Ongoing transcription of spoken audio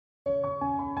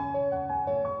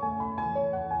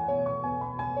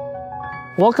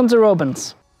Welcome to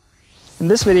Robens. In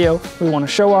this video, we want to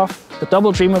show off the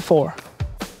Double Dreamer 4.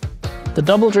 The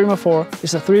Double Dreamer 4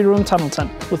 is a 3-room tunnel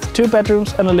tent with 2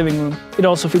 bedrooms and a living room. It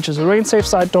also features a rain-safe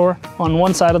side door on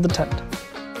one side of the tent.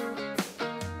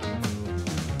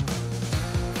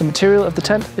 The material of the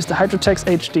tent is the Hydrotex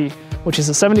HD, which is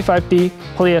a 75D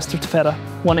polyester taffeta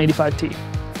 185T,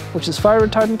 which is fire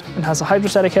retardant and has a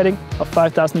hydrostatic heading of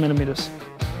 5,000 millimeters.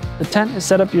 The tent is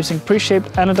set up using pre-shaped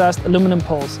anodized aluminum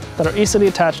poles that are easily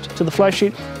attached to the fly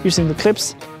sheet using the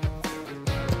clips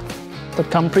that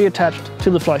come pre-attached to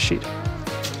the fly sheet.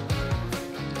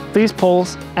 These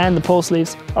poles and the pole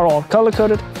sleeves are all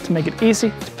color-coded to make it easy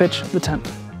to pitch the tent.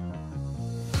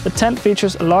 The tent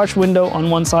features a large window on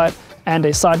one side and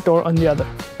a side door on the other.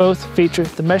 Both feature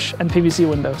the mesh and PVC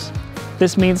windows.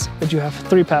 This means that you have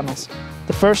 3 panels.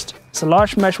 The first is a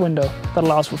large mesh window that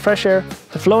allows for fresh air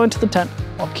to flow into the tent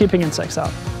while keeping insects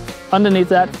out. Underneath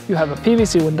that, you have a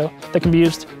PVC window that can be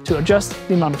used to adjust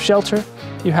the amount of shelter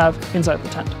you have inside the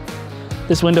tent.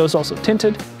 This window is also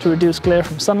tinted to reduce glare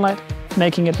from sunlight,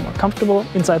 making it more comfortable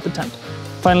inside the tent.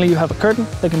 Finally, you have a curtain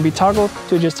that can be toggled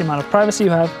to adjust the amount of privacy you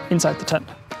have inside the tent.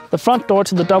 The front door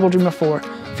to the Double Dreamer 4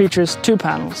 features 2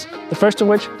 panels, the first of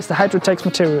which is the Hydrotex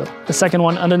material. The second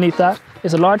one underneath that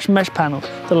is a large mesh panel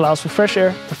that allows for fresh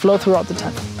air to flow throughout the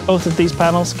tent. Both of these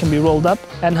panels can be rolled up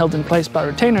and held in place by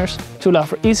retainers to allow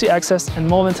for easy access and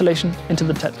more ventilation into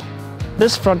the tent.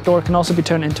 This front door can also be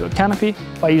turned into a canopy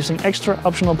by using extra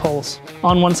optional poles.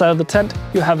 On one side of the tent,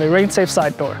 you have a rain-safe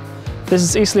side door. This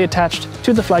is easily attached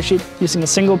to the fly sheet using a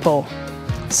single pole.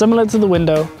 Similar to the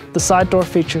window, the side door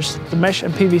features the mesh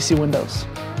and PVC windows.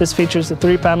 This features the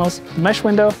 3 panels, the mesh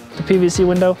window, the PVC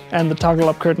window, and the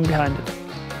toggle-up curtain behind it.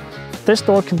 This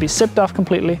door can be zipped off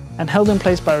completely and held in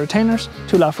place by retainers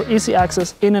to allow for easy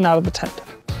access in and out of the tent.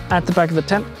 At the back of the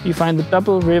tent, you find the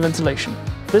double rear ventilation.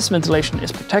 This ventilation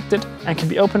is protected and can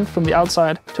be opened from the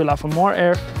outside to allow for more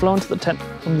air to flow into the tent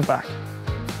from the back.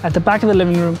 At the back of the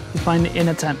living room, you find the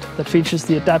inner tent that features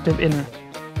the adaptive inner.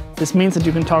 This means that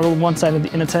you can toggle one side of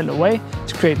the inner tent away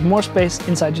to create more space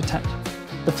inside your tent.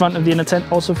 The front of the inner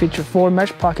tent also features 4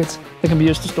 mesh pockets that can be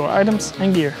used to store items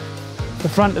and gear. The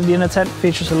front of the inner tent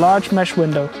features a large mesh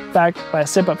window backed by a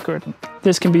zip-up curtain.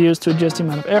 This can be used to adjust the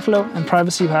amount of airflow and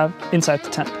privacy you have inside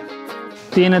the tent.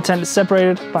 The inner tent is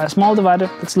separated by a small divider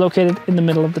that's located in the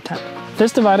middle of the tent.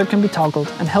 This divider can be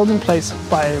toggled and held in place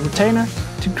by a retainer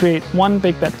to create one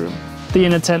big bedroom. The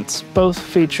inner tents both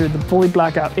feature the fully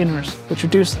blackout inners, which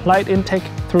reduce light intake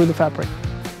through the fabric.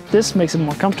 This makes it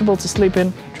more comfortable to sleep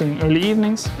in during early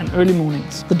evenings and early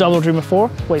mornings. The Double Dreamer 4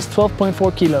 weighs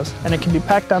 12.4 kilos and it can be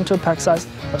packed down to a pack size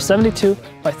of 72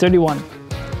 by 31.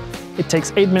 It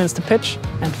takes 8 minutes to pitch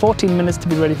and 14 minutes to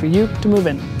be ready for you to move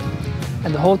in.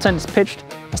 And the whole tent is pitched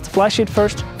as the fly sheet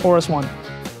first or as one.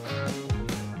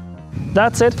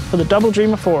 That's it for the Double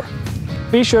Dreamer 4.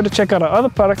 Be sure to check out our other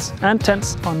products and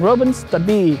tents on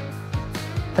robens.be.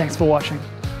 Thanks for watching.